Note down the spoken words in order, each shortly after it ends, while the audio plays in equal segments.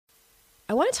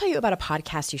I want to tell you about a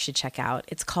podcast you should check out.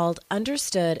 It's called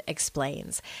Understood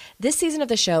Explains. This season of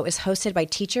the show is hosted by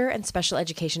teacher and special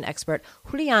education expert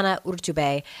Juliana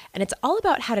Urtubey, and it's all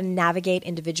about how to navigate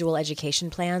individual education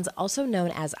plans, also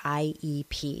known as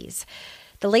IEPs.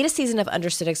 The latest season of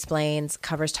Understood Explains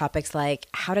covers topics like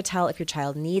how to tell if your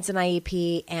child needs an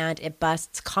IEP, and it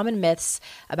busts common myths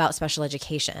about special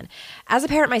education. As a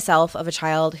parent myself of a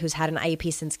child who's had an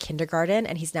IEP since kindergarten,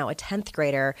 and he's now a 10th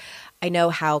grader, I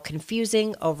know how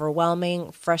confusing,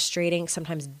 overwhelming, frustrating,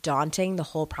 sometimes daunting the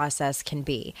whole process can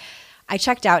be. I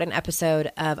checked out an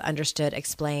episode of Understood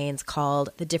Explains called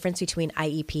The Difference Between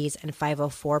IEPs and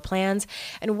 504 Plans.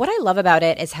 And what I love about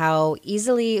it is how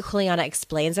easily Juliana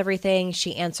explains everything.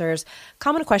 She answers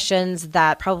common questions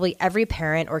that probably every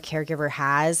parent or caregiver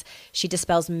has. She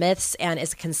dispels myths and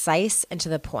is concise and to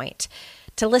the point.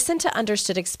 To listen to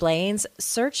Understood Explains,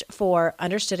 search for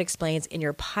Understood Explains in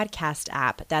your podcast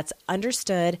app. That's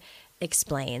Understood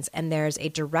Explains. And there's a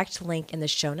direct link in the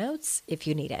show notes if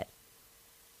you need it.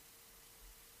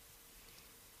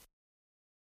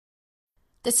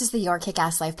 This is the Your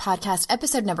Kick-Ass Life podcast,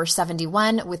 episode number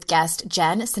 71 with guest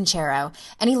Jen Sincero.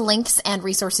 Any links and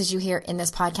resources you hear in this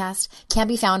podcast can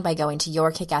be found by going to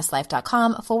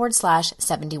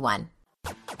yourkickasslife.com/71.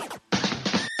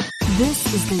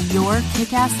 This is the Your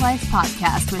Kick-Ass Life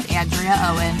podcast with Andrea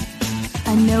Owen,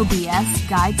 a no BS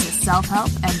guide to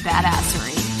self-help and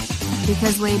badassery.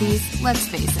 Because ladies, let's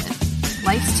face it,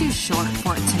 life's too short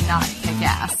for it to not kick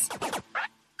ass.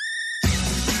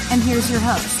 And here's your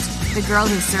host, the girl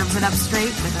who serves it up straight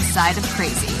with a side of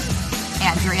crazy,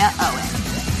 Andrea Owen.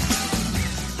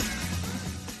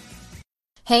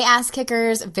 Hey, ass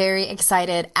kickers. Very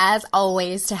excited, as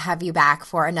always, to have you back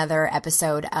for another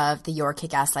episode of the Your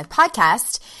Kick-Ass Life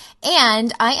podcast.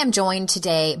 And I am joined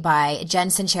today by Jen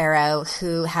Sincero,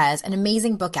 who has an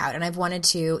amazing book out, and I've wanted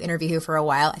to interview her for a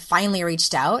while. I finally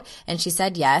reached out, and she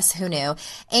said yes. Who knew?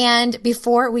 And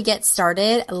before we get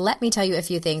started, let me tell you a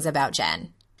few things about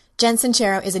Jen. Jen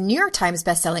Sincero is a New York Times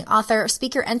bestselling author,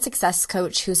 speaker, and success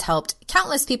coach who's helped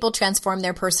countless people transform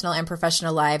their personal and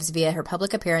professional lives via her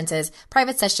public appearances,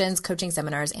 private sessions, coaching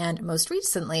seminars, and most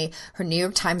recently, her New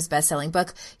York Times bestselling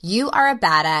book, You Are a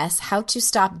Badass: How to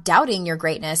Stop Doubting Your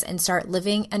Greatness and Start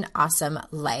Living an Awesome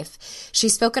Life.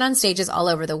 She's spoken on stages all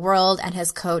over the world and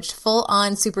has coached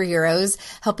full-on superheroes,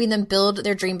 helping them build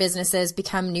their dream businesses,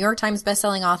 become New York Times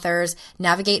bestselling authors,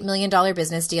 navigate million-dollar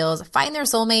business deals, find their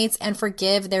soulmates, and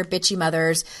forgive their bitchy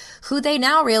mothers who they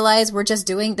now realize were just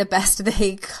doing the best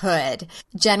they could.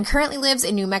 Jen currently lives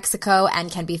in New Mexico and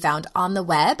can be found on the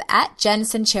web at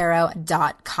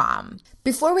jensincero.com.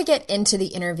 Before we get into the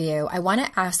interview, I want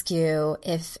to ask you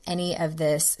if any of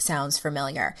this sounds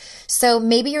familiar. So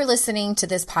maybe you're listening to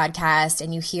this podcast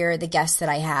and you hear the guests that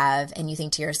I have and you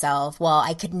think to yourself, well,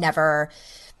 I could never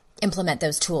implement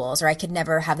those tools, or I could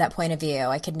never have that point of view.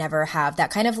 I could never have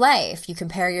that kind of life. You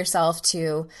compare yourself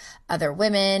to other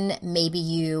women. Maybe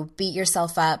you beat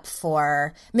yourself up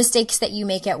for mistakes that you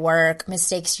make at work,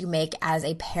 mistakes you make as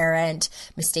a parent,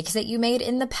 mistakes that you made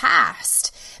in the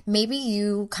past. Maybe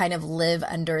you kind of live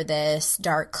under this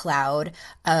dark cloud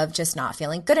of just not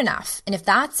feeling good enough. And if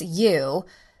that's you,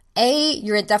 A,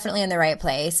 you're definitely in the right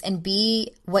place, and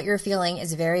B, what you're feeling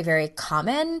is very, very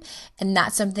common, and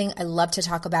that's something I love to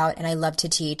talk about and I love to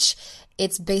teach.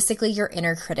 It's basically your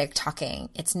inner critic talking.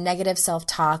 It's negative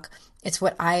self-talk. It's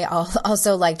what I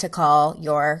also like to call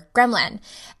your gremlin.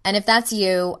 And if that's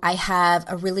you, I have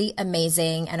a really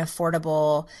amazing and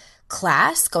affordable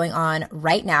class going on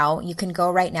right now. You can go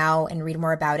right now and read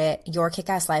more about it,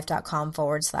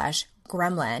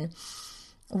 yourkickasslife.com/gremlin.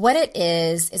 What it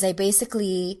is I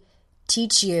basically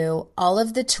teach you all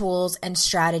of the tools and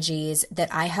strategies that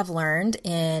I have learned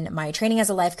in my training as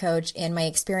a life coach, in my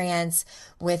experience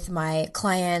with my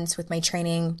clients, with my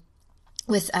training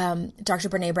with Dr.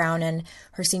 Brene Brown and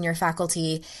her senior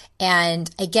faculty. And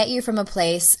I get you from a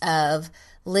place of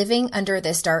living under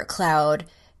this dark cloud,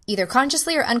 either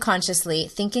consciously or unconsciously,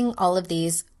 thinking all of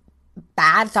these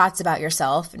bad thoughts about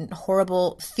yourself and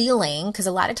horrible feeling, because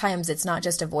a lot of times it's not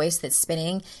just a voice that's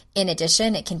spinning. In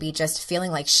addition, it can be just feeling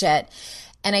like shit.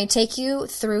 And I take you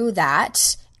through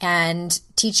that and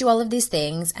teach you all of these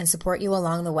things and support you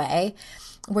along the way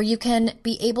where you can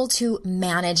be able to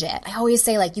manage it. I always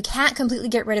say, like, you can't completely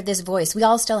get rid of this voice. We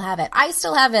all still have it. I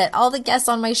still have it. All the guests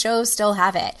on my show still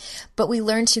have it. But we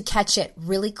learn to catch it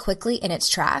really quickly in its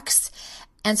tracks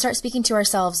and start speaking to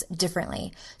ourselves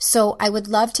differently. So I would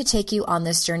love to take you on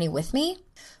this journey with me.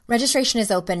 Registration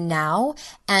is open now,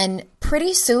 and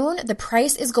pretty soon the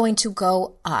price is going to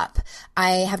go up.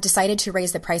 I have decided to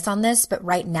raise the price on this, but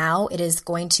right now it is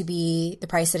going to be the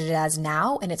price that it is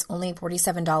now, and it's only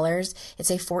 $47. It's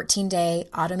a 14-day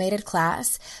automated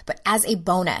class, but as a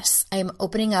bonus, I am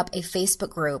opening up a Facebook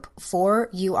group for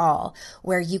you all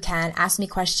where you can ask me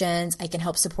questions. I can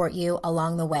help support you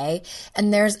along the way,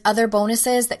 and there's other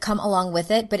bonuses that come along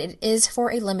with it, but it is for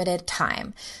a limited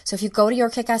time. So if you go to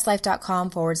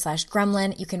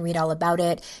yourkickasslife.com/gremlin, you can read all about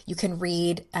it. You can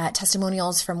read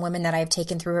testimonials from women that I've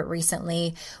taken through it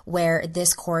recently where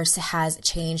this course has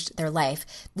changed their life.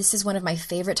 This is one of my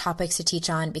favorite topics to teach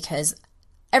on because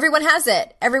everyone has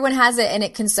it. Everyone has it, and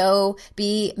it can so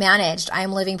be managed. I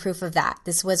am living proof of that.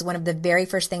 This was one of the very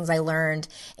first things I learned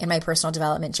in my personal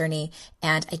development journey,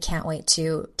 and I can't wait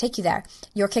to take you there.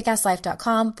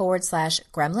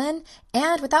 yourkickasslife.com/gremlin.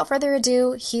 And without further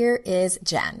ado, here is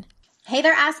Jen. Hey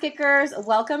there, ass kickers.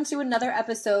 Welcome to another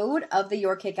episode of the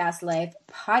Your Kick-Ass Life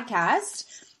podcast.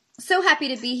 So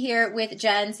happy to be here with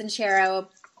Jen Sincero,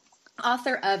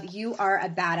 author of You Are a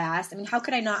Badass. I mean, how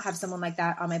could I not have someone like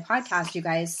that on my podcast, you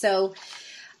guys? So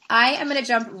I am going to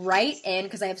jump right in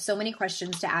because I have so many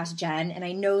questions to ask Jen, and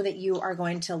I know that you are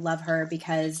going to love her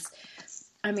because,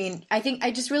 I mean,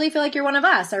 I just really feel like you're one of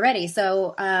us already.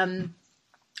 So,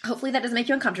 hopefully that doesn't make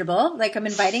you uncomfortable. Like I'm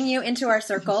inviting you into our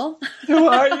circle. Who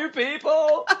are you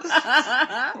people?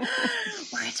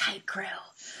 We're a tight crew.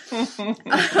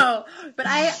 But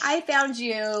I found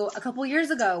you a couple years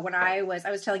ago when I was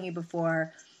telling you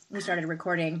before we started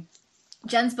recording.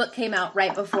 Jen's book came out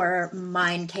right before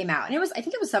mine came out. And I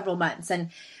think it was several months. And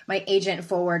my agent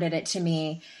forwarded it to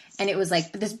me. And it was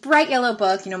like this bright yellow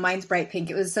book, mine's bright pink.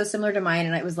 It was so similar to mine.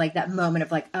 And it was like that moment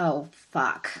of like, oh,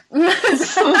 fuck. But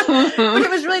it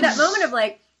was really that moment of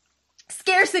like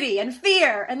scarcity and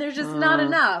fear. And there's just not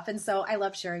enough. And so I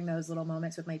love sharing those little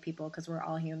moments with my people because we're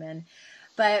all human.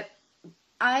 But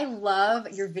I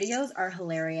love your videos are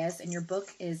hilarious. And your book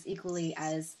is equally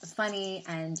as funny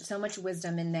and so much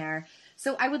wisdom in there.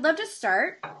 So I would love to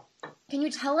start. Can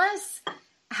you tell us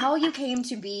how you came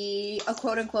to be a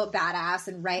quote-unquote badass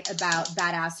and write about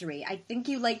badassery? I think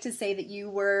you like to say that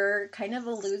you were kind of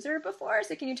a loser before,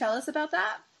 so can you tell us about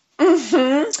that?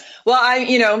 Mm-hmm.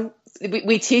 Well,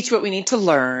 we teach what we need to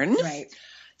learn. Right.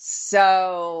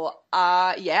 So,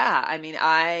 I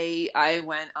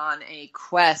went on a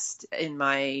quest in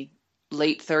my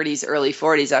late 30s, early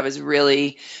 40s. I was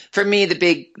really, for me, the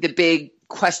big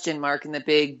question mark and the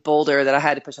big boulder that I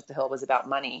had to push up the hill was about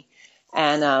money.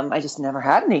 And I just never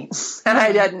had any. And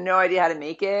I had no idea how to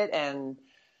make it. And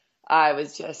I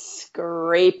was just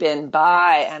scraping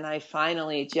by. And I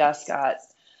finally just got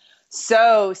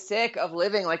so sick of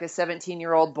living like a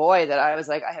 17-year-old boy that I was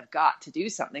like, I have got to do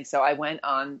something. So I went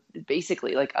on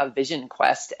basically like a vision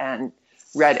quest and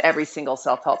read every single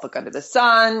self-help book under the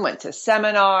sun, went to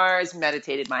seminars,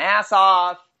 meditated my ass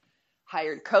off,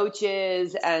 hired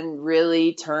coaches, and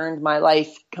really turned my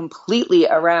life completely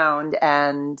around.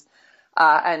 And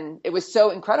it was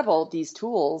so incredible, these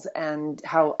tools, and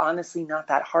how honestly not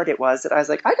that hard it was, that I was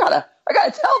like, I gotta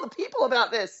tell the people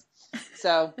about this.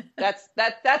 So that's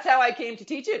how I came to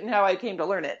teach it and how I came to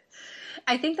learn it.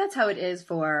 I think that's how it is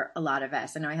for a lot of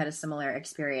us. I know I had a similar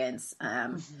experience.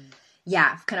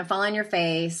 Yeah, kind of fall on your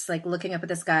face, like looking up at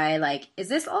the sky, like, is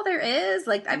this all there is?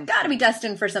 Like, I've got to be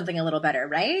destined for something a little better,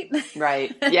 right?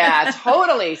 Right. Yeah,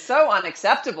 totally. So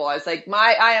unacceptable. I was like,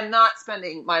 I am not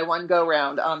spending my one go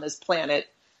round on this planet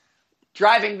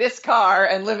driving this car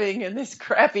and living in this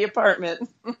crappy apartment.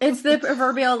 It's the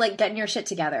proverbial, like, getting your shit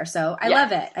together. So I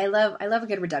love it. I love a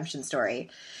good redemption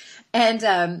story. And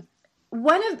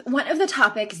one of the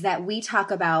topics that we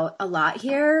talk about a lot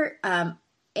here,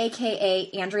 AKA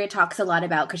Andrea talks a lot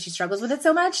about because she struggles with it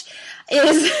so much,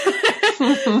 is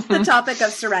the topic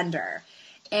of surrender.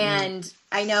 And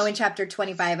I know in chapter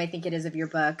 25, I think it is, of your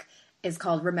book, is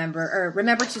called Remember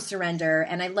to Surrender.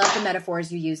 And I love the metaphors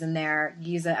you use in there.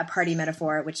 You use a party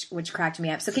metaphor, which cracked me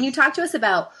up. So can you talk to us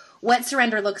about what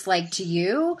surrender looks like to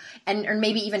you, or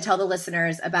maybe even tell the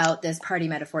listeners about this party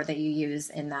metaphor that you use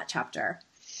in that chapter?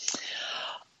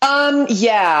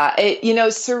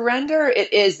 Surrender,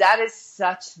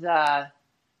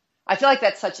 I feel like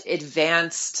that's such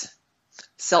advanced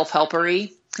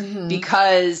self-helpery,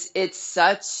 because it's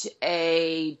such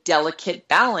a delicate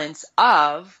balance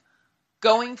of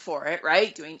going for it,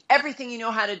 right? Doing everything you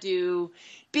know how to do,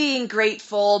 being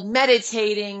grateful,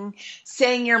 meditating,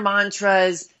 saying your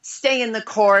mantras, staying the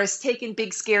course, taking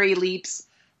big scary leaps,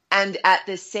 and at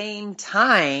the same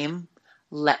time,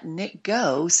 letting it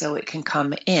go so it can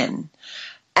come in.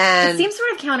 And it seems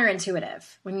sort of counterintuitive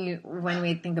when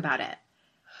we think about it.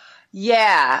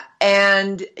 Yeah.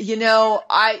 And,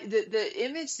 the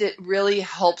image that really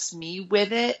helps me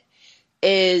with it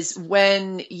is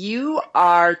when you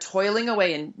are toiling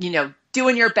away and,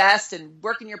 doing your best and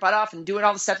working your butt off and doing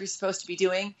all the stuff you're supposed to be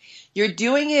doing, you're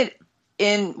doing it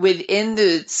within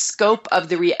the scope of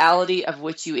the reality of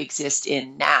which you exist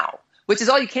in now, which is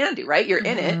all you can do, right? You're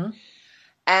in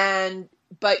it.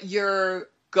 But you're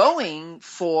going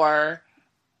for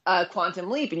a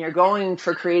quantum leap and you're going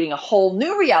for creating a whole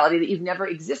new reality that you've never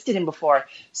existed in before.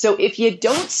 So if you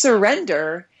don't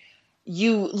surrender,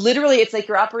 it's like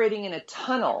you're operating in a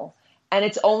tunnel, and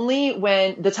it's only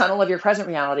when the tunnel of your present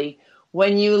reality,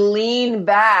 when you lean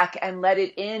back and let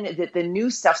it in, that the new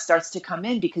stuff starts to come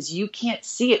in because you can't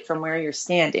see it from where you're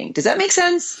standing. Does that make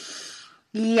sense?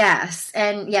 Yes.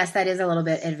 And yes, that is a little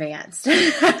bit advanced. So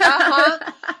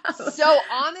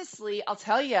honestly, I'll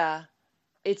tell you,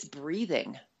 it's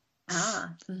breathing.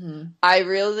 I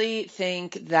really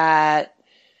think that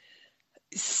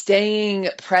staying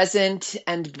present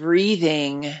and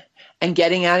breathing and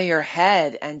getting out of your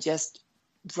head and just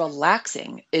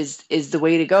relaxing is the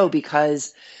way to go,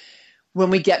 because when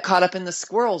we get caught up in the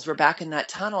squirrels, we're back in that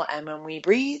tunnel. And when we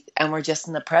breathe and we're just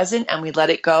in the present and we let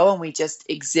it go and we just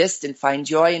exist and find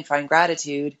joy and find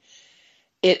gratitude,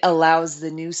 it allows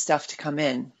the new stuff to come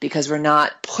in because we're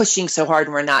not pushing so hard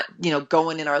and we're not,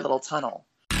 going in our little tunnel.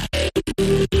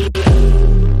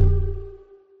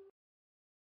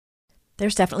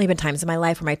 There's definitely been times in my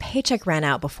life where my paycheck ran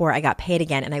out before I got paid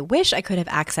again, and I wish I could have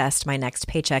accessed my next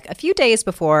paycheck a few days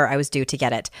before I was due to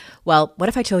get it. Well, what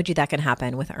if I told you that can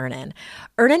happen with Earnin?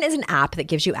 Earnin is an app that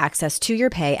gives you access to your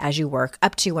pay as you work,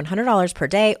 up to $100 per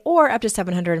day or up to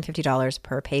 $750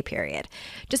 per pay period.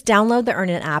 Just download the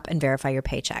Earnin app and verify your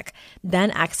paycheck. Then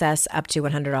access up to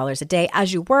 $100 a day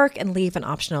as you work and leave an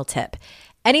optional tip.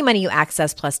 Any money you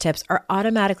access plus tips are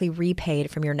automatically repaid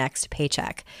from your next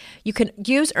paycheck. You can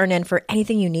use Earnin for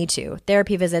anything you need to: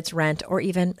 therapy visits, rent, or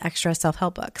even extra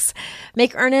self-help books.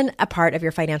 Make Earnin a part of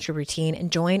your financial routine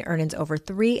and join Earnin's over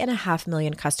 3.5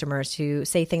 million customers who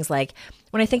say things like,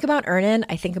 "When I think about Earnin,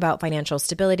 I think about financial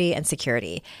stability and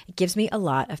security. It gives me a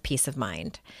lot of peace of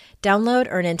mind." Download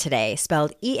Earnin today,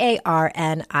 spelled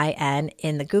EARNIN,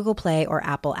 in the Google Play or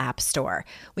Apple App Store.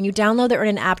 When you download the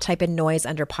Earnin app, type in Noise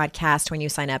under podcast when you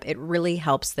sign up. It really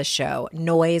helps the show.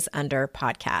 Noise under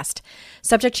podcast.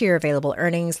 Subject to your available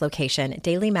earnings, location,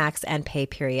 daily max, and pay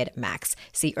period max.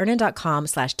 See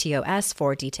earnin.com/TOS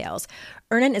for details.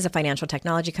 Earnin is a financial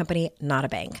technology company, not a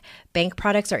bank. Bank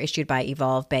products are issued by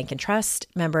Evolve Bank and Trust,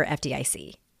 member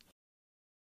FDIC.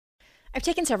 I've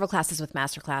taken several classes with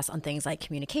Masterclass on things like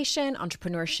communication,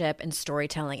 entrepreneurship, and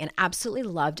storytelling, and absolutely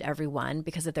loved every one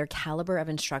because of their caliber of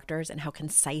instructors and how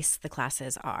concise the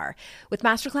classes are. With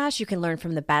Masterclass, you can learn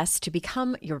from the best to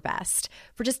become your best.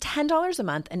 For just $10 a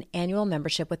month, an annual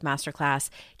membership with Masterclass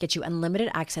gets you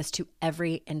unlimited access to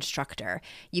every instructor.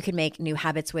 You can make new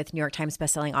habits with New York Times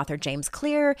bestselling author James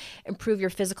Clear, improve your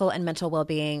physical and mental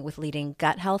well-being with leading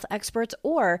gut health experts,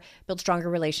 or build stronger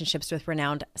relationships with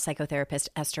renowned psychotherapist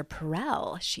Esther Perel.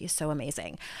 She is so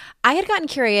amazing. I had gotten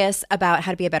curious about how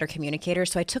to be a better communicator,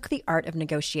 so I took the Art of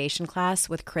Negotiation class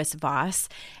with Chris Voss,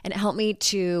 and it helped me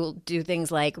to do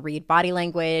things like read body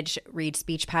language, read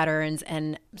speech patterns,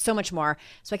 and so much more,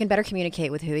 so I can better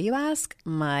communicate with who, you ask?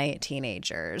 My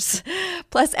teenagers.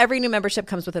 Plus, every new membership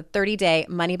comes with a 30-day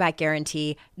money-back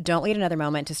guarantee. Don't wait another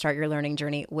moment to start your learning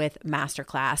journey with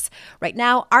Masterclass. Right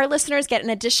now, our listeners get an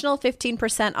additional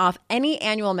 15% off any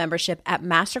annual membership at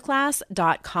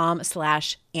masterclass.com/Andrea.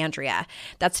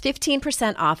 That's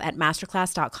 15% off at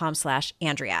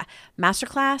masterclass.com/Andrea.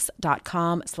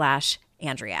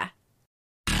 Masterclass.com/Andrea.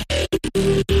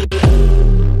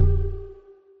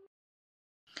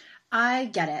 I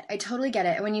get it. I totally get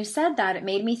it. And when you said that, it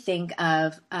made me think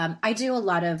of, I do a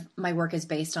lot of my work is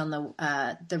based on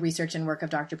the research and work of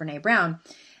Dr. Brene Brown.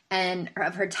 And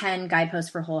of her 10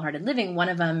 guideposts for wholehearted living, one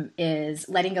of them is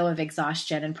letting go of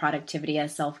exhaustion and productivity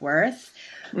as self-worth,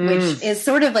 which is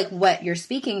sort of like what you're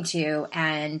speaking to.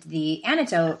 And the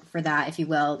antidote for that, if you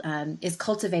will, is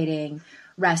cultivating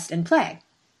rest and play.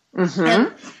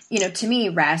 And, to me,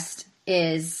 rest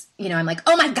is, I'm like,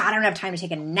 oh my God, I don't have time to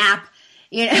take a nap.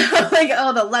 Like,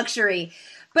 oh, the luxury.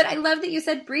 But I love that you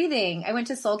said breathing. I went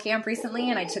to Soul Camp recently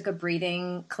and I took a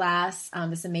breathing class.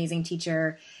 This amazing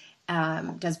teacher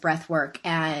does breath work,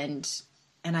 and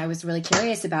I was really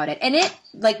curious about it, and it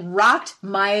like rocked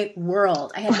my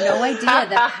world. I had no idea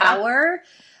the power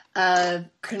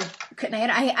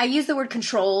I use the word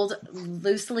controlled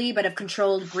loosely, but of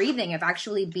controlled breathing, of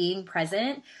actually being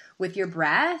present with your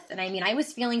breath. And I mean, I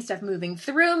was feeling stuff moving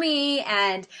through me,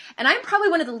 and I'm probably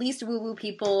one of the least woo-woo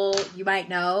people you might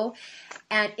know.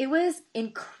 And it was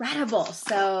incredible.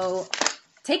 So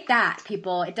take that,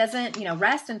 people. It doesn't,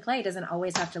 rest and play doesn't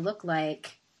always have to look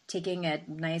like taking a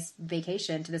nice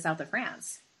vacation to the south of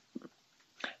France.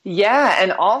 Yeah.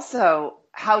 And also,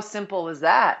 how simple was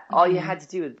that? All you had to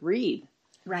do was breathe.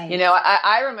 Right.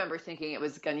 I remember thinking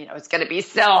it's going to be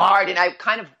so hard. And I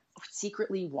kind of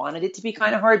secretly wanted it to be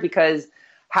kind of hard, because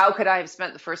how could I have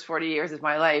spent the first 40 years of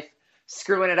my life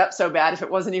screwing it up so bad if it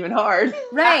wasn't even hard?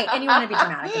 Right. And you want to be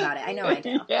dramatic about it. I know I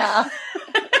do. Yeah.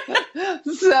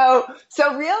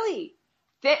 So really,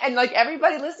 and like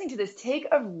everybody listening to this, take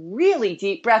a really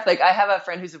deep breath. Like I have a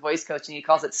friend who's a voice coach, and he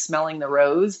calls it smelling the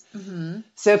rose. Mm-hmm.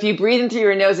 So if you breathe in through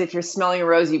your nose, if you're smelling a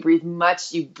rose, you breathe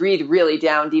really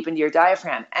down deep into your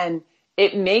diaphragm. And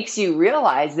it makes you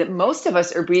realize that most of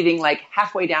us are breathing like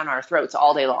halfway down our throats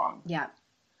all day long. Yeah,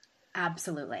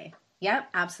 absolutely. Yep,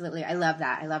 absolutely. I love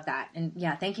that. And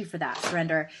yeah, thank you for that,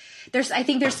 surrender. I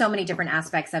think there's so many different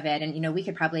aspects of it. And, we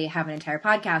could probably have an entire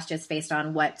podcast just based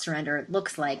on what surrender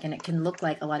looks like. And it can look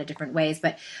like a lot of different ways.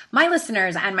 But my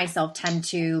listeners and myself tend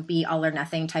to be all or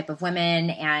nothing type of women.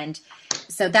 And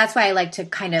so that's why I like to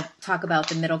kind of talk about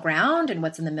the middle ground and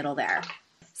what's in the middle there.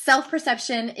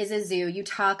 Self-perception is a zoo. You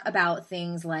talk about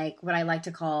things like what I like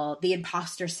to call the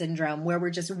imposter syndrome, where we're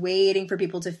just waiting for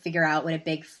people to figure out what a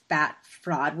big fat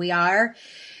fraud we are.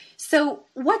 So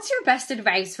what's your best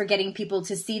advice for getting people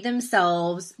to see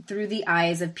themselves through the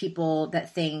eyes of people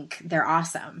that think they're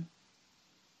awesome?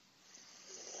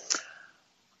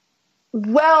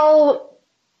 Well,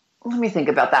 let me think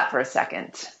about that for a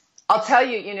second. I'll tell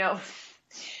you,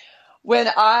 when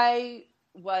I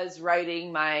was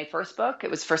writing my first book,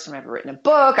 it was the first time I've ever written a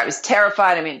book. I was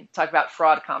terrified. I mean, talk about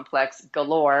fraud complex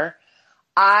galore.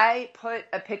 I put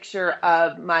a picture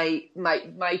of my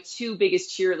two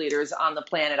biggest cheerleaders on the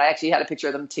planet. I actually had a picture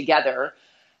of them together.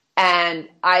 And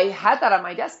I had that on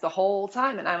my desk the whole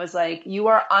time. And I was like, you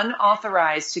are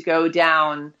unauthorized to go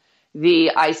down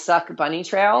the I suck bunny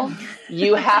trail.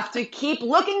 You have to keep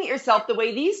looking at yourself the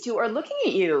way these two are looking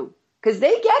at you, because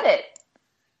they get it.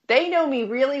 They know me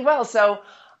really well. So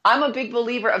I'm a big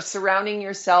believer of surrounding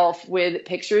yourself with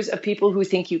pictures of people who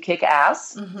think you kick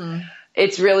ass. Mm-hmm.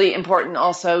 It's really important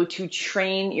also to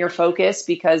train your focus,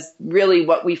 because really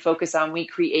what we focus on, we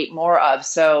create more of.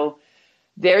 So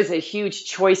there's a huge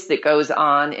choice that goes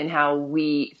on in how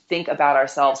we think about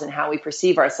ourselves and how we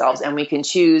perceive ourselves. And we can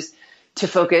choose to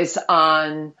focus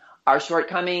on our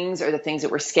shortcomings, or the things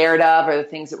that we're scared of, or the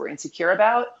things that we're insecure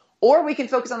about. Or we can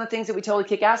focus on the things that we totally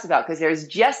kick ass about, because there's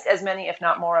just as many, if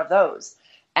not more, of those.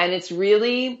 And it's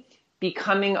really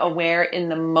becoming aware in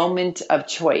the moment of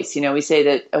choice. We say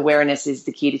that awareness is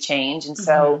the key to change. And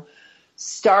so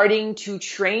starting to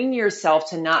train yourself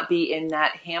to not be in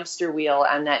that hamster wheel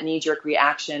and that knee-jerk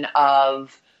reaction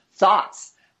of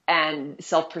thoughts and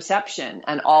self-perception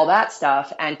and all that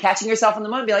stuff, and catching yourself in the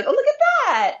moment, be like, oh, look at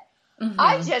that. Mm-hmm.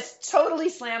 I just totally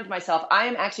slammed myself. I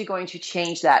am actually going to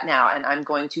change that now, and I'm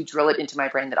going to drill it into my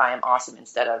brain that I am awesome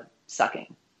instead of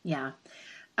sucking. Yeah.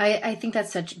 I think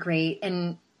that's such great,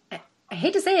 and I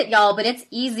hate to say it, y'all, but it's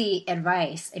easy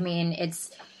advice. I mean,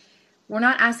 we're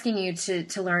not asking you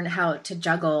to learn how to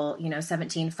juggle,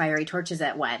 17 fiery torches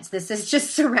at once. This is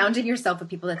just surrounding yourself with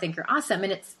people that think you're awesome.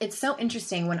 And it's so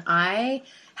interesting. When I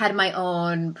had my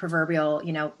own proverbial,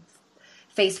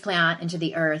 face plant into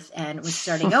the earth and was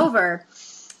starting over,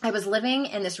 I was living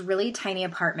in this really tiny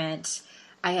apartment.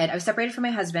 I was separated from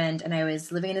my husband, and I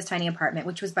was living in this tiny apartment,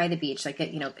 which was by the beach. Like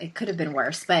it could have been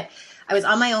worse, but I was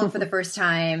on my own for the first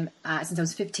time since I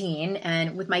was 15,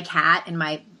 and with my cat and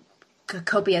my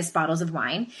copious bottles of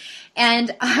wine.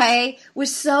 And I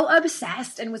was so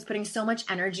obsessed and was putting so much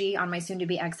energy on my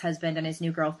soon-to-be ex-husband and his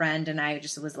new girlfriend. And I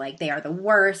just was like, they are the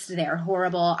worst. They are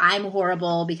horrible. I'm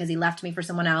horrible because he left me for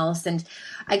someone else. And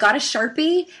I got a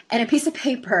Sharpie and a piece of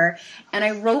paper, and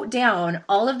I wrote down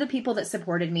all of the people that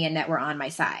supported me and that were on my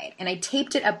side. And I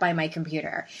taped it up by my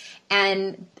computer.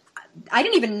 And I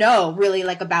didn't even know really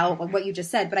about what you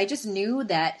just said, but I just knew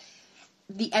that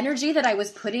the energy that I was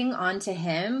putting onto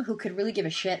him, who could really give a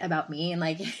shit about me and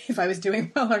if I was doing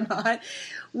well or not,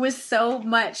 was so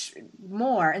much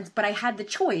more. But I had the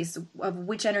choice of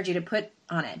which energy to put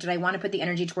on it. Did I want to put the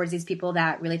energy towards these people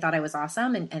that really thought I was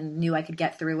awesome and knew I could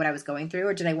get through what I was going through?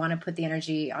 Or did I want to put the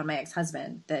energy on my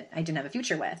ex-husband that I didn't have a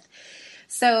future with?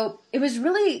 So it was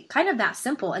really kind of that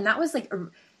simple. And that was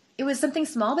it was something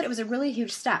small, but it was a really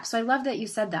huge step. So I love that you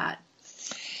said that.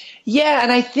 Yeah.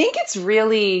 And I think it's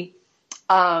really,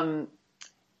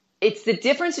 it's the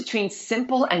difference between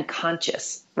simple and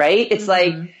conscious, right? It's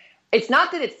like, it's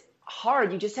not that it's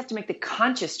hard. You just have to make the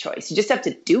conscious choice. You just have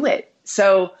to do it.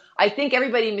 So I think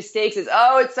everybody mistakes is,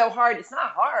 oh, it's so hard. It's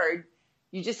not hard.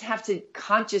 You just have to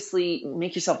consciously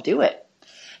make yourself do it.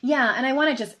 Yeah, and I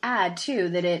want to just add too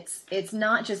that it's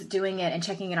not just doing it and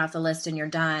checking it off the list and you're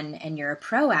done and you're a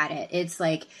pro at it. It's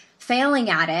like failing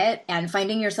at it and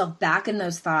finding yourself back in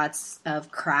those thoughts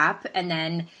of crap and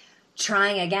then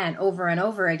trying again over and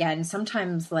over again,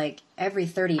 sometimes like every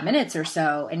 30 minutes or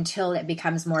so until it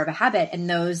becomes more of a habit. And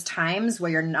those times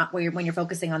where when you're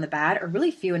focusing on the bad are really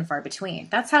few and far between.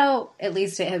 That's how at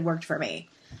least it had worked for me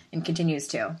and continues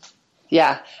to.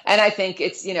 Yeah. And I think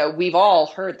it's, we've all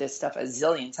heard this stuff a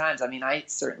zillion times. I mean, I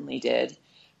certainly did,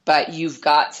 but you've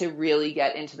got to really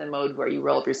get into the mode where you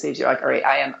roll up your sleeves. You're like, all right,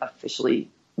 I am officially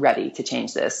ready to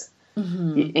change this.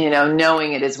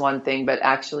 Knowing it is one thing, but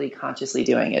actually consciously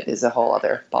doing it is a whole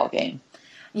other ball game.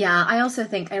 Yeah. I also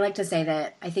think I like to say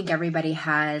that I think everybody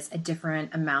has a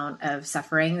different amount of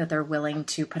suffering that they're willing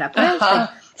to put up with. Like,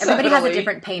 everybody has a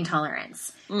different pain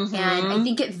tolerance. And I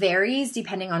think it varies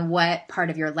depending on what part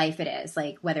of your life it is,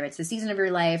 like whether it's the season of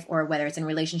your life or whether it's in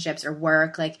relationships or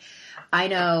work. Like I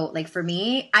know, like for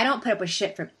me, I don't put up with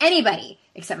shit from anybody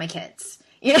except my kids.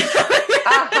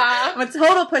 I'm a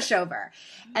total pushover.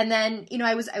 And then,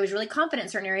 I was really confident in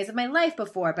certain areas of my life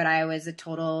before, but I was a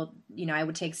total, I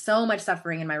would take so much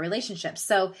suffering in my relationships.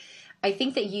 So I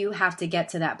think that you have to get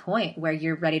to that point where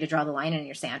you're ready to draw the line in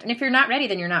your sand. And if you're not ready,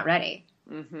 then you're not ready.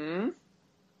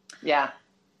 Yeah.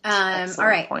 All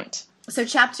right. Point. So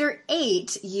chapter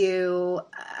 8,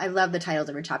 I love the titles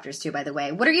of your chapters too, by the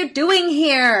way. What are you doing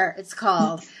here? It's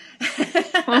called.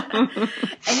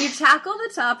 And you tackle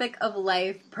the topic of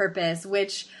life purpose,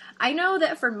 which I know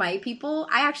that for my people,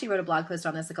 I actually wrote a blog post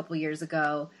on this a couple years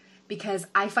ago because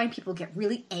I find people get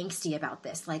really angsty about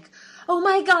this. Like, oh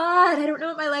my God, I don't know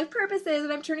what my life purpose is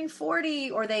and I'm turning 40.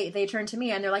 Or they turn to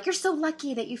me and they're like, you're so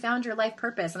lucky that you found your life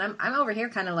purpose. And I'm over here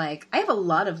kind of like, I have a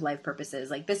lot of life purposes.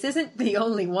 Like this isn't the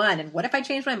only one. And what if I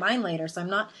change my mind later? So I'm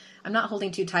not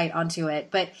holding too tight onto it.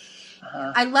 But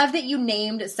I love that you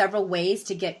named several ways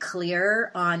to get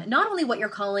clear on not only what your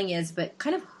calling is, but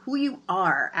kind of who you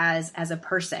are as a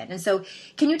person. And so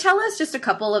can you tell us just a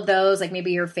couple of those, like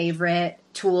maybe your favorite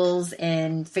tools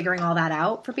in figuring all that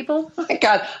out for people? Oh my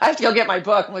God, I have to go get my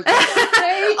book. I'm like,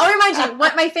 I'll remind you,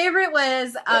 what my favorite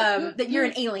was that you're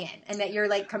an alien and that you're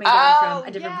like coming down from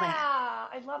a different planet.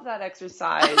 I love that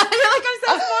exercise. You're like, I'm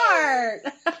so smart.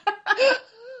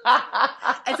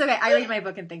 It's okay. I read my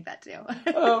book and think that too.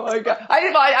 Oh my God.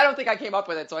 I don't think I came up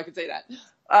with it, so I could say that.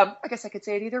 I guess I could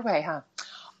say it either way,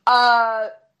 huh?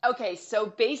 Okay. So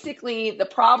basically the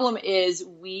problem is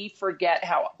we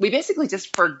basically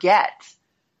just forget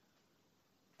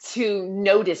to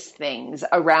notice things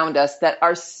around us that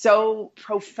are so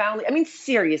profoundly, I mean,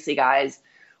 seriously, guys,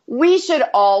 we should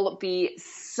all be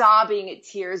sobbing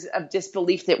tears of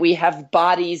disbelief that we have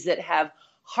bodies that have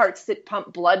hearts that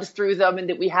pump blood through them and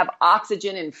that we have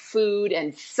oxygen and food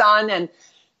and sun and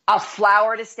a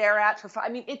flower to stare at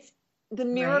the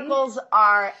miracles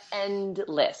are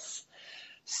endless.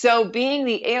 So being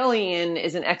the alien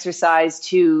is an exercise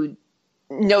to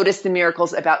notice the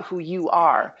miracles about who you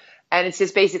are. And it's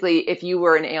just basically, if you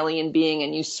were an alien being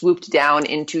and you swooped down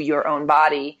into your own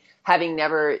body, having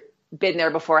never been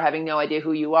there before, having no idea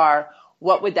who you are,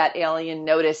 what would that alien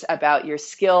notice about your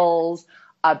skills,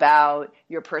 about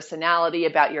your personality,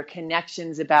 about your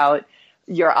connections, about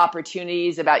your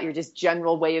opportunities, about your just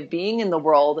general way of being in the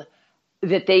world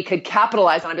that they could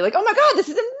capitalize on and be like, oh my God, this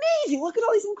is amazing. Look at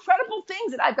all these incredible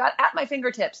things that I've got at my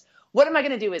fingertips. What am I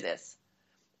going to do with this?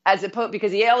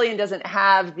 Because the alien doesn't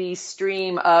have the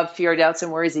stream of fear, doubts,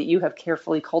 and worries that you have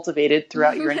carefully cultivated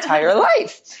throughout your entire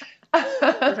life.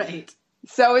 Right.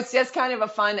 So it's just kind of a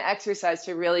fun exercise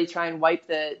to really try and wipe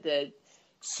the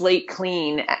slate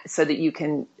clean so that you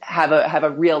can have a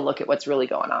real look at what's really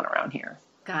going on around here.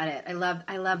 Got it. I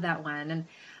love that one. And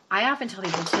I often tell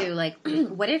people too, like,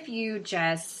 what if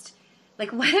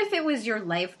it was your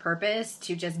life purpose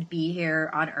to just be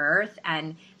here on Earth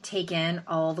and take in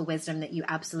all the wisdom that you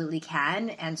absolutely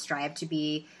can and strive to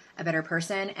be a better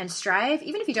person and strive,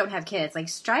 even if you don't have kids, like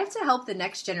strive to help the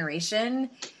next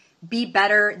generation be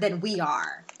better than we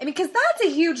are. I mean, because that's a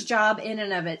huge job in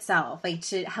and of itself, like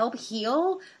to help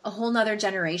heal a whole nother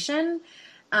generation.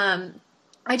 I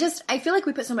feel like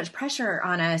we put so much pressure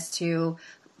on us to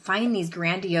find these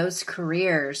grandiose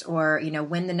careers or,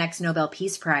 win the next Nobel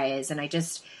Peace Prize. And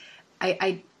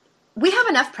we have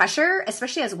enough pressure,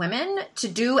 especially as women, to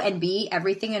do and be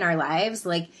everything in our lives.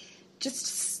 Like,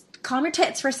 just calm your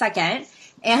tits for a second.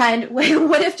 And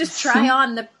what if just try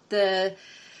on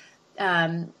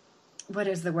what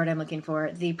is the word I'm looking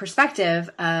for? The perspective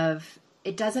of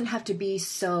it doesn't have to be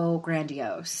so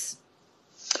grandiose.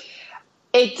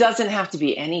 It doesn't have to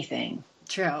be anything.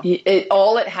 True.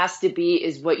 All it has to be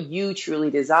is what you truly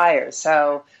desire.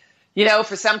 So,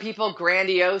 for some people,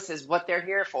 grandiose is what they're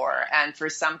here for. And for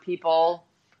some people,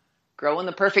 growing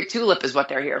the perfect tulip is what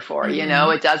they're here for.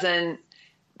 Mm-hmm. It doesn't,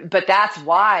 but that's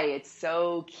why it's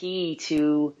so key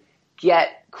to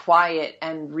get quiet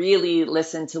and really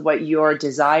listen to what your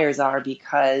desires are,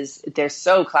 because they're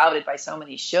so clouded by so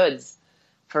many shoulds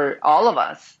for all of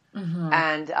us. Mm-hmm.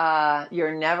 And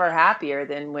you're never happier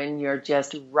than when you're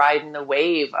just riding the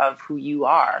wave of who you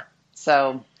are.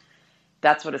 So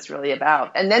that's what it's really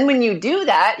about. And then when you do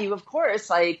that, you, of course,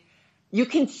 you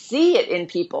can see it in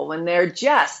people when they're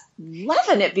just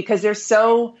loving it because they're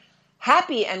so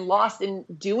happy and lost in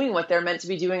doing what they're meant to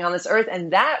be doing on this earth.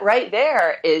 And that right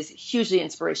there is hugely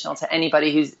inspirational to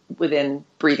anybody who's within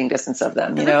breathing distance of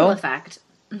them, the ripple effect.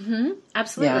 Mm-hmm.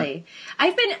 Absolutely. Yeah.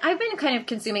 I've been kind of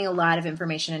consuming a lot of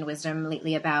information and wisdom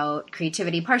lately about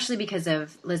creativity, partially because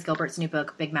of Liz Gilbert's new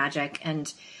book, Big Magic.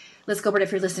 And Liz Gilbert,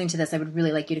 if you're listening to this, I would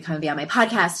really like you to come and be on my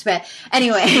podcast. But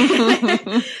anyway,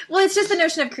 well, it's just the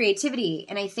notion of creativity.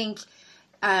 And I think,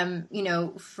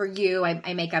 for you,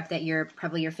 I make up that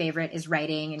probably your favorite is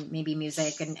writing and maybe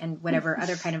music and whatever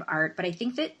other kind of art. But I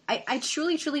think that I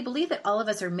truly, truly believe that all of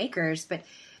us are makers, but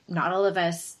not all of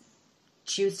us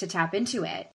choose to tap into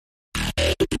it.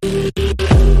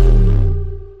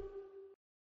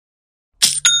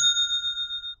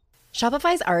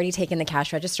 Shopify's already taken the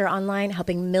cash register online,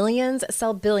 helping millions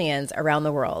sell billions around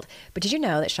the world. But did you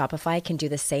know that Shopify can do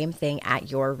the same thing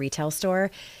at your retail store?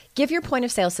 Give your point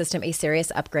of sale system a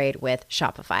serious upgrade with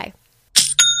Shopify.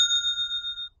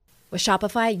 With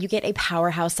Shopify, you get a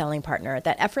powerhouse selling partner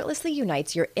that effortlessly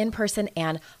unites your in-person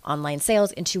and online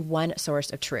sales into one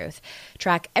source of truth.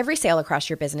 Track every sale across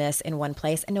your business in one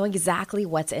place and know exactly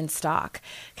what's in stock.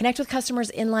 Connect with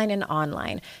customers inline and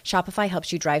online. Shopify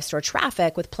helps you drive store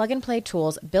traffic with plug-and-play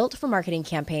tools built for marketing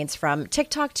campaigns from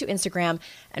TikTok to Instagram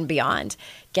and beyond.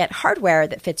 Get hardware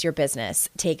that fits your business.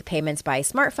 Take payments by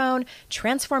smartphone,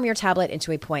 transform your tablet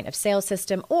into a point of sale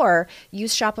system, or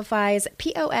use Shopify's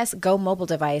POS Go mobile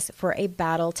device for a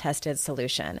battle-tested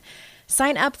solution.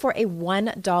 Sign up for a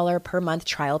 $1 per month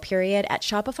trial period at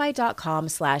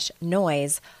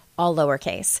shopify.com/noise, all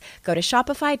lowercase. Go to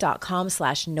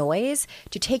shopify.com/noise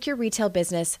to take your retail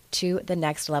business to the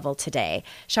next level today.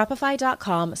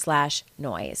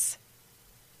 Shopify.com/noise.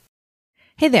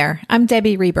 Hey there, I'm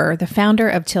Debbie Reber, the founder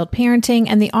of Tilt Parenting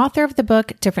and the author of the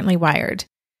book Differently Wired.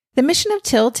 The mission of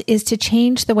Tilt is to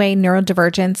change the way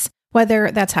neurodivergence,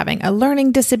 whether that's having a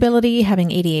learning disability, having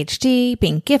ADHD,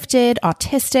 being gifted,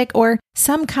 autistic, or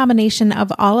some combination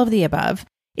of all of the above,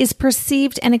 is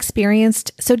perceived and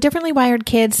experienced so differently wired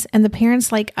kids and the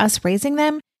parents like us raising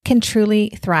them can truly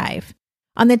thrive.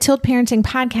 On the Tilt Parenting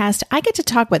podcast, I get to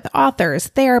talk with authors,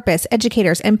 therapists,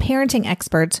 educators, and parenting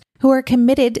experts who are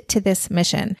committed to this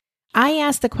mission. I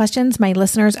ask the questions my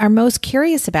listeners are most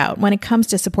curious about when it comes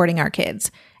to supporting our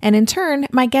kids. And in turn,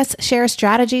 my guests share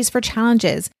strategies for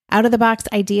challenges, out-of-the-box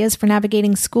ideas for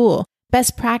navigating school,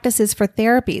 best practices for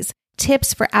therapies,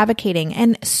 tips for advocating,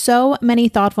 and so many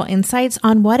thoughtful insights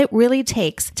on what it really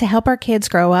takes to help our kids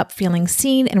grow up feeling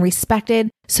seen and respected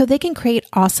so they can create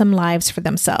awesome lives for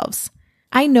themselves.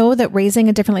 I know that raising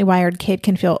a differently wired kid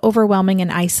can feel overwhelming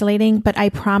and isolating, but I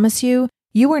promise you,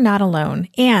 you are not alone,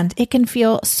 and it can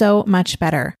feel so much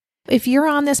better. If you're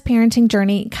on this parenting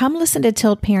journey, come listen to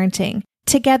Tilt Parenting.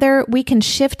 Together, we can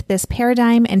shift this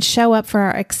paradigm and show up for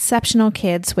our exceptional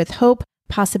kids with hope,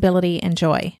 possibility, and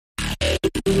joy.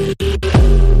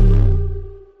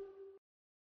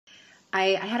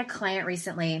 I had a client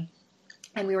recently,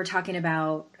 and we were talking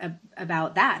about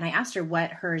that, and I asked her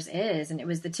what hers is, and it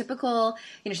was the typical,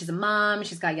 she's a mom,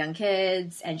 she's got young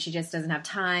kids, and she just doesn't have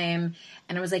time.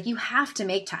 And I was like, you have to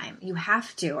make time. You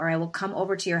have to, or I will come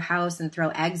over to your house and throw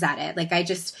eggs at it.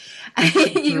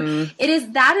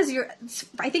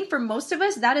 I think for most of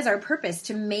us, that is our purpose,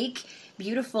 to make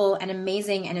beautiful and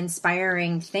amazing and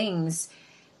inspiring things,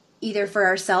 either for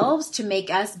ourselves, to make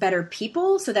us better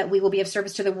people so that we will be of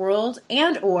service to the world,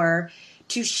 and or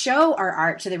to show our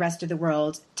art to the rest of the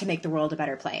world to make the world a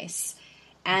better place.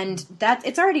 And that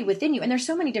it's already within you. And there's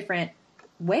so many different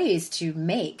ways to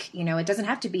make, it doesn't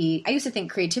have to be, I used to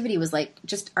think creativity was like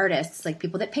just artists, like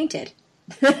people that painted.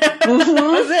 That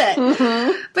was it.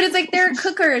 Mm-hmm. But it's like there are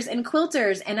cookers and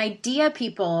quilters and idea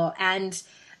people and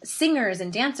singers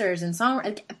and dancers and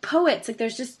poets. Like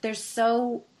there's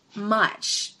so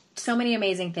much, so many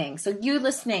amazing things. So you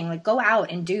listening, go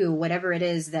out and do whatever it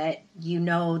is that you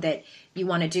know that you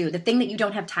want to do, the thing that you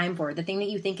don't have time for, the thing that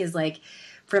you think is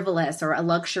frivolous or a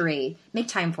luxury. Make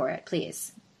time for it,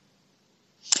 please.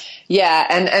 Yeah.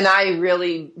 And I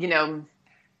really,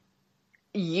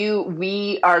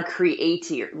 we are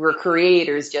we're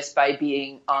creators just by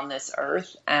being on this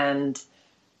earth, and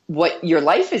what your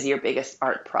life is your biggest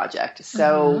art project.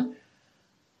 So,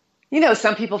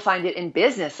 some people find it in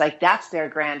business, like that's their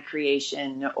grand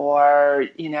creation, or,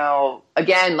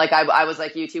 again, like I was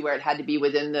like you too, where it had to be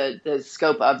within the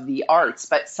scope of the arts,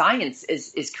 but science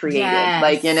is creative,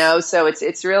 Yes. so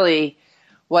it's really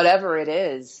whatever it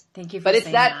is. Thank you for But it's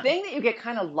saying that thing that you get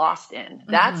kind of lost in.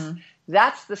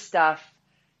 That's the stuff,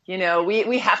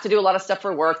 we have to do a lot of stuff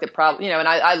for work that probably, and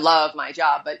I love my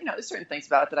job, but there's certain things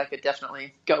about it that I could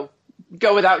definitely go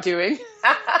without doing.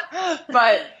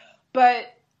 but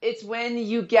it's when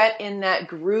you get in that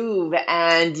groove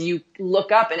and you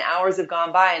look up and hours have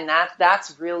gone by, and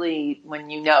that's really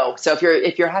when So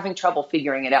if you're having trouble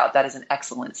figuring it out, that is an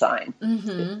excellent sign.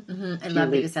 I love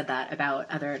that you said that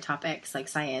about other topics like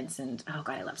science, and oh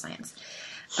God, I love science.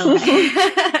 Okay.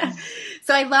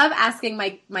 So I love asking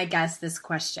my guests this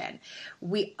question.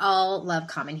 We all love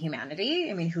common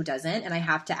humanity. I mean, who doesn't? And I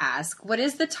have to ask, what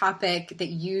is the topic that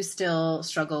you still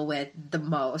struggle with the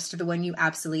most, the one you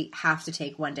absolutely have to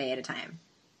take one day at a time?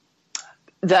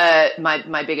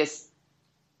 My biggest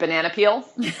banana peel.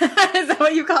 Is that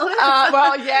what you call it?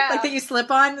 Well, yeah. Like that you slip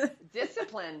on?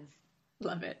 Discipline.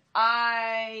 Love it.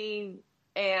 I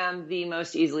am the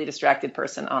most easily distracted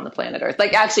person on the planet Earth.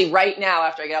 Like, actually, right now,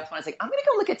 after I get off the phone, I was like, I'm going to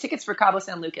go look at tickets for Cabo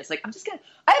San Lucas. Like,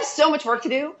 I have so much work to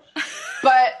do,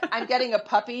 but I'm getting a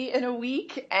puppy in a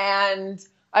week, and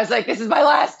I was like, this is my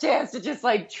last chance to just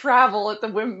like travel at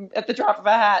the drop of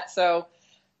a hat. So,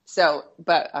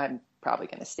 but I'm probably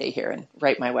going to stay here and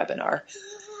write my webinar.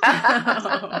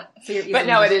 But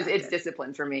no, it's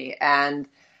discipline for me. But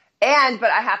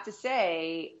I have to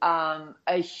say,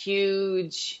 a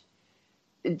huge,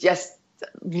 just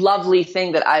lovely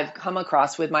thing that I've come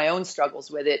across with my own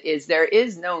struggles with it is there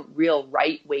is no real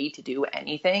right way to do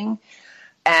anything.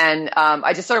 And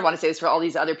I just sort of want to say this for all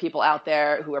these other people out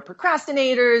there who are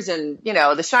procrastinators and,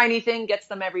 the shiny thing gets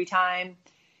them every time.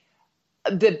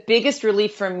 The biggest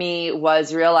relief for me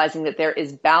was realizing that there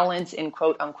is balance in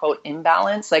quote unquote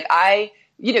imbalance. Like what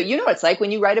it's like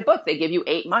when you write a book, they give you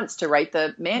 8 months to write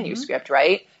the manuscript,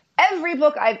 right? Every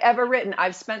book I've ever written,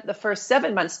 I've spent the first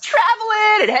 7 months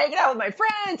traveling and hanging out with my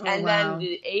friends. Then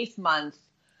the 8th month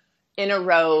in a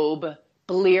robe,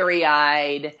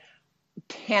 bleary-eyed,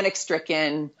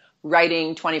 panic-stricken,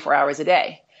 writing 24 hours a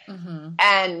day.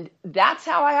 And that's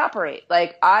how I operate.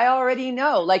 Like, I already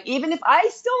know, like, even if I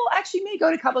still actually may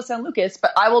go to Cabo San Lucas,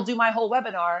 but I will do my whole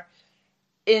webinar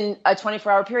in a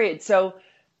 24-hour period. So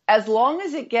as long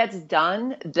as it gets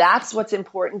done, that's what's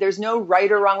important. There's no right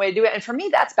or wrong way to do it. And for me,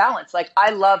 that's balance. Like,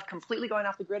 I love completely going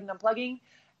off the grid and unplugging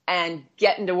and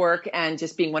getting to work and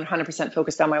just being 100%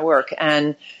 focused on my work.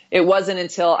 And it wasn't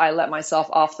until I let myself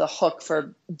off the hook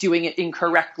for doing it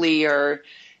incorrectly or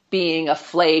being a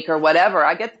flake or whatever,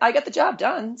 I get the job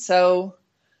done. So,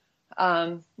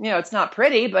 it's not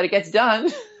pretty, but it gets done.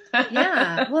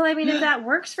 Yeah. Well, I mean, if that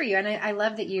works for you, and I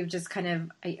love that you've just kind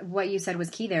of, what you said was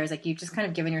key there, is like you've just kind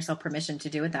of given yourself permission to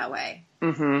do it that way.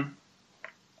 And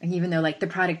even though like the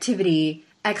productivity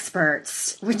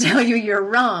experts would tell you you're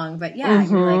wrong, but you're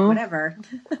like, whatever.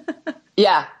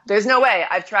 Yeah, there's no way.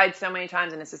 I've tried so many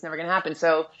times and it's just never going to happen.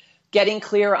 So getting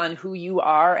clear on who you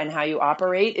are and how you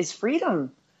operate is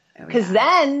freedom. Because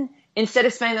then instead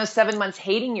of spending those 7 months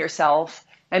hating yourself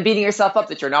and beating yourself up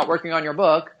that you're not working on your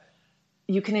book,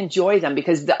 you can enjoy them,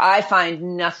 because I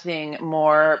find nothing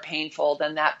more painful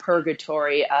than that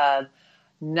purgatory of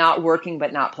not working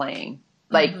but not playing.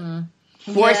 Like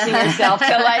forcing yourself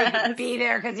to like be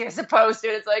there because you're supposed to.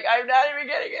 It's like, I'm not even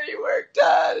getting any work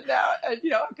done now. And,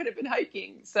 I could have been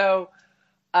hiking. So,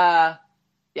 anyway,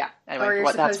 or you're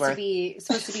what that's supposed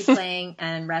worth. to be playing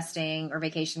and resting or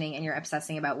vacationing, and you're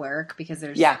obsessing about work because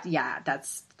there's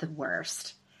that's the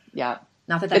worst. Yeah.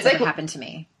 Not that that's ever happened to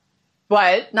me.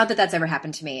 What? Not that that's ever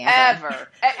happened to me. Ever.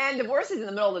 And the worst is in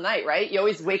the middle of the night, right? You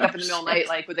always wake up in the middle of the night,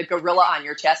 like with a gorilla on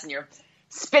your chest and you're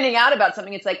spinning out about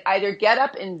something. It's like either get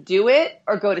up and do it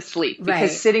or go to sleep,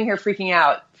 because sitting here freaking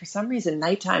out, for some reason,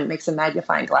 nighttime makes a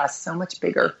magnifying glass so much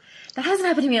bigger. That hasn't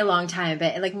happened to me in a long time,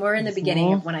 but like more in the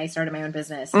beginning of when I started my own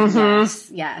business.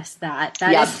 Yes, that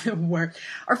is the worst.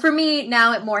 Or for me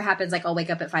now, it more happens like I'll wake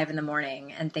up at 5 a.m.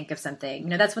 and think of something.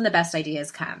 That's when the best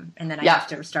ideas come, and then I have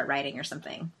to start writing or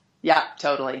something. Yeah,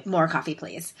 totally. More coffee,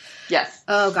 please. Yes.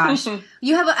 Oh gosh. I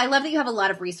love that you have a lot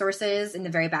of resources in the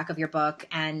very back of your book.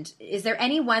 And is there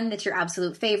any one that's your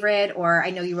absolute favorite? Or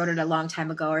I know you wrote it a long time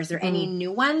ago. Or is there any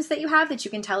new ones that you have that you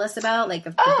can tell us about? Like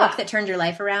a book that turned your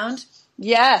life around?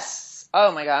 Yes.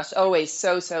 Oh my gosh. Always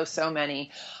so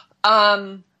many.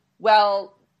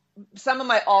 Well, some of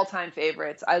my all-time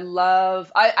favorites. I love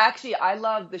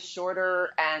the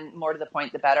shorter and more to the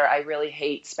point, the better. I really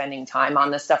hate spending time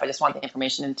on this stuff. I just want the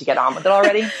information to get on with it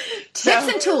already. Tips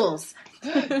and tools.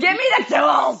 Give me the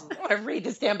tools. I want to read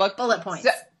this damn book. Bullet points. So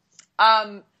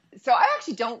I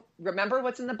actually don't remember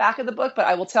what's in the back of the book, but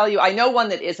I will tell you, I know one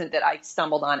that isn't, that I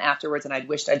stumbled on afterwards and I'd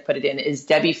wished I'd put it in, is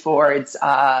Debbie Ford's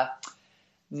The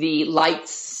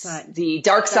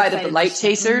Dark Side of the Light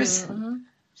Chasers. Mm-hmm.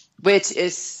 Which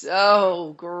is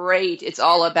so great. It's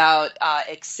all about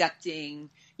accepting,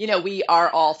 we are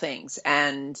all things,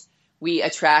 and we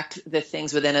attract the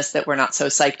things within us that we're not so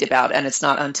psyched about. And it's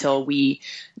not until we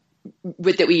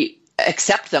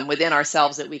accept them within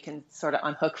ourselves that we can sort of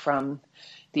unhook from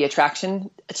the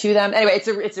attraction to them. Anyway,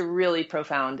 it's a really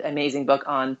profound, amazing book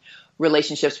on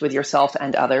relationships with yourself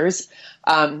and others.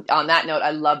 On that note, I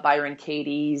love Byron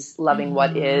Katie's Loving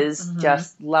What Is.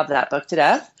 Just love that book to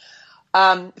death.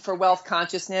 For wealth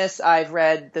consciousness, I've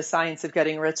read The Science of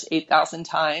Getting Rich 8,000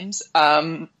 times. I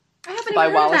haven't even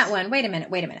heard of that one. Wait a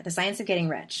minute. The Science of Getting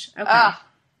Rich. Okay.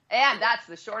 And that's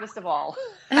the shortest of all.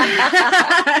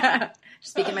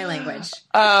 Speaking my language.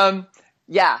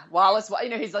 Yeah. Wallace,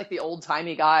 he's like the old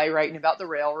timey guy writing about the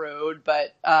railroad,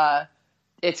 but,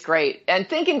 it's great. And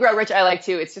Think and Grow Rich, I like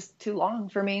too. It's just too long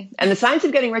for me. And The Science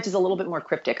of Getting Rich is a little bit more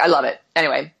cryptic. I love it.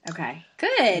 Anyway. Okay.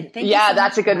 Good. Thank you. Yeah,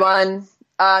 that's a good one.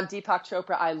 Deepak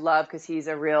Chopra, I love, because he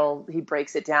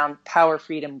breaks it down. Power,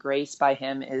 Freedom, Grace by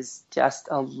him is just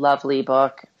a lovely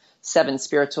book. 7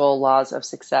 Spiritual Laws of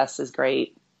Success is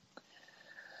great.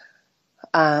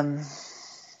 What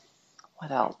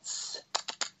else?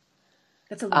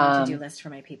 That's a long to-do list for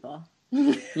my people.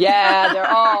 Yeah, they're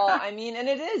all, and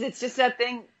it is, it's just that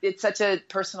thing. It's such a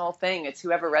personal thing. It's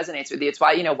whoever resonates with you. It's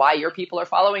why, why your people are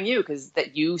following you, because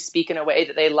that you speak in a way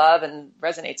that they love and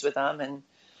resonates with them. And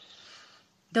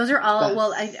those are all,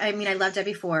 well, I love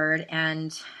Debbie Ford,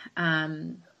 and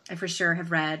I for sure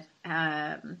have read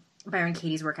Byron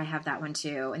Katie's work. I have that one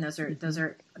too. And those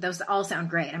all sound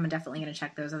great. I'm definitely going to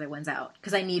check those other ones out,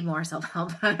 because I need more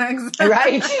self-help books.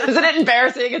 Right. Isn't it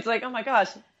embarrassing? It's like, oh my gosh,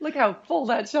 look how full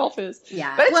that shelf is.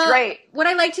 Yeah. But it's great. What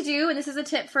I like to do, and this is a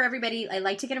tip for everybody, I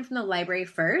like to get them from the library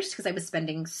first, because I was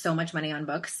spending so much money on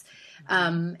books.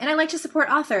 And I like to support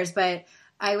authors, but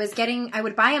I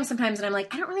would buy them sometimes and I'm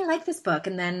like, I don't really like this book.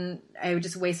 And then I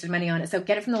just wasted money on it. So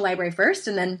get it from the library first.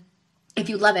 And then if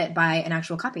you love it, buy an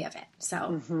actual copy of it.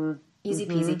 So easy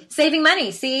peasy. Saving money.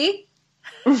 See?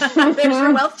 There's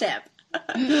your wealth tip.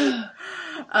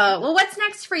 Well, what's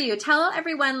next for you? Tell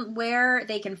everyone where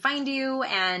they can find you,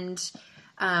 and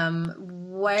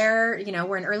where,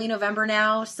 we're in early November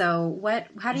now. So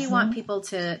how do you want people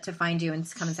to find you and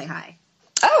come and say hi?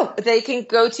 Oh, they can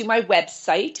go to my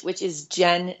website, which is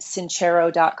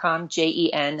jensincero.com,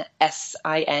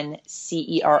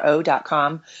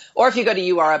 JenSincero.com. Or if you go to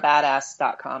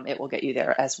youareabadass.com, it will get you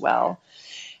there as well.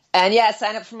 And yeah,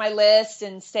 sign up for my list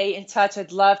and stay in touch.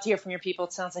 I'd love to hear from your people.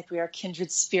 It sounds like we are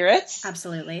kindred spirits.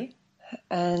 Absolutely.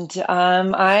 And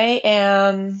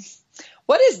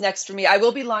what is next for me? I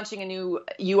will be launching a new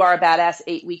You Are a Badass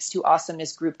 8 Weeks to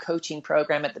Awesomeness group coaching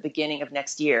program at the beginning of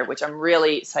next year, which I'm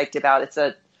really psyched about. It's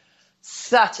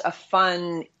such a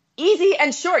fun, easy,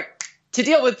 and short to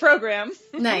deal with program.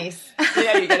 Nice. You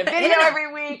get a video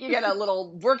every week, you get a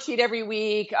little worksheet every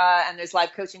week, and there's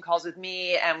live coaching calls with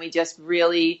me, and we just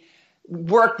really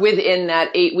work within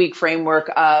that 8-week framework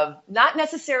of not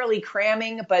necessarily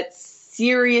cramming, but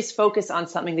serious focus on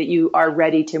something that you are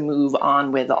ready to move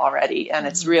on with already. And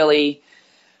it's really,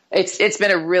 it's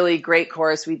been a really great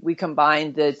course. We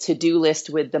combined the to-do list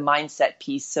with the mindset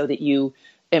piece so that you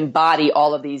embody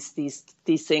all of these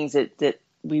things that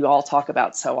we all talk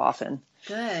about so often.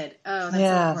 Good. Oh, that's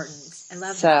so important. I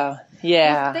love that.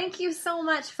 Yeah. Well, thank you so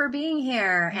much for being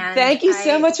here. And thank you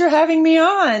so much for having me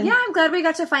on. Yeah, I'm glad we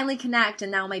got to finally connect,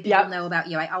 and now my people know about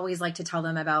you. I always like to tell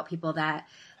them about people that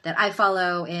I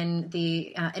follow in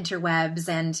the interwebs.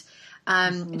 And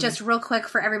just real quick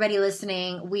for everybody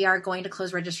listening, we are going to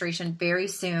close registration very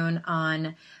soon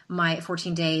on my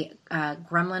 14-day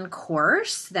Gremlin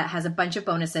course that has a bunch of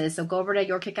bonuses. So go over to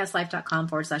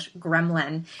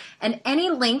yourkickasslife.com/gremlin. And any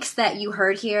links that you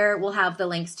heard here, we'll have the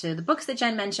links to the books that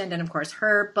Jen mentioned. And of course,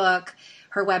 her book,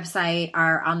 her website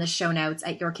are on the show notes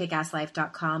at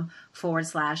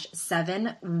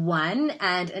yourkickasslife.com/71.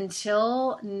 And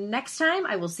until next time,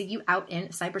 I will see you out in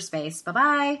cyberspace.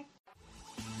 Bye-bye.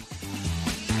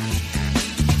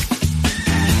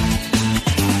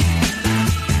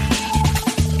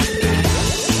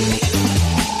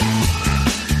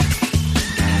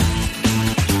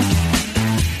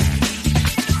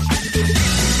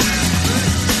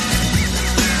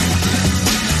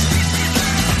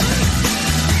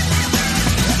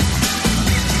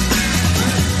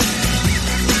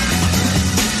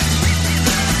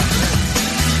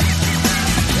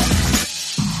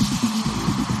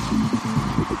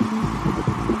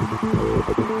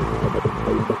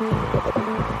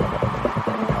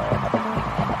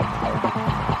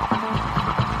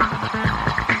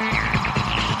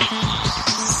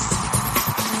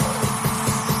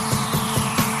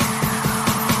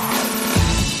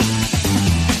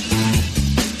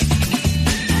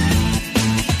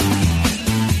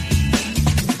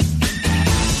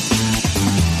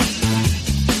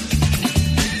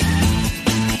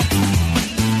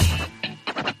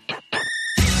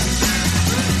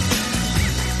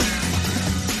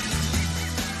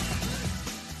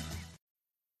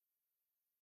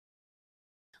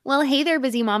 Well, hey there,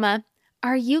 busy mama.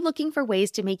 Are you looking for ways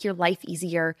to make your life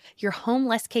easier, your home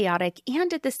less chaotic,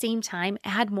 and at the same time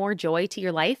add more joy to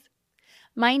your life?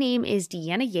 My name is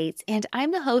Deanna Yates, and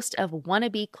I'm the host of Wanna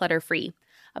Be Clutter-Free,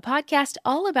 a podcast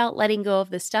all about letting go of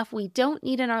the stuff we don't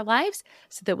need in our lives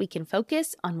so that we can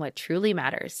focus on what truly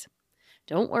matters.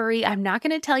 Don't worry, I'm not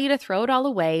going to tell you to throw it all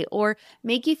away or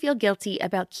make you feel guilty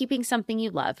about keeping something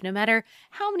you love, no matter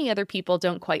how many other people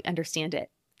don't quite understand it.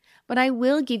 But I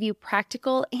will give you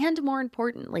practical and, more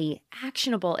importantly,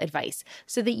 actionable advice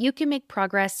so that you can make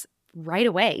progress right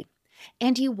away.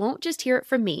 And you won't just hear it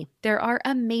from me. There are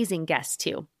amazing guests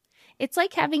too. It's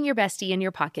like having your bestie in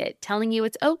your pocket telling you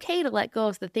it's okay to let go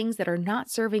of the things that are not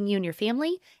serving you and your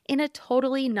family in a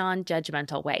totally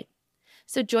non-judgmental way.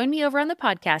 So join me over on the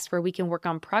podcast where we can work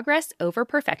on progress over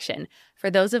perfection for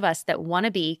those of us that want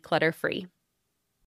to be clutter-free.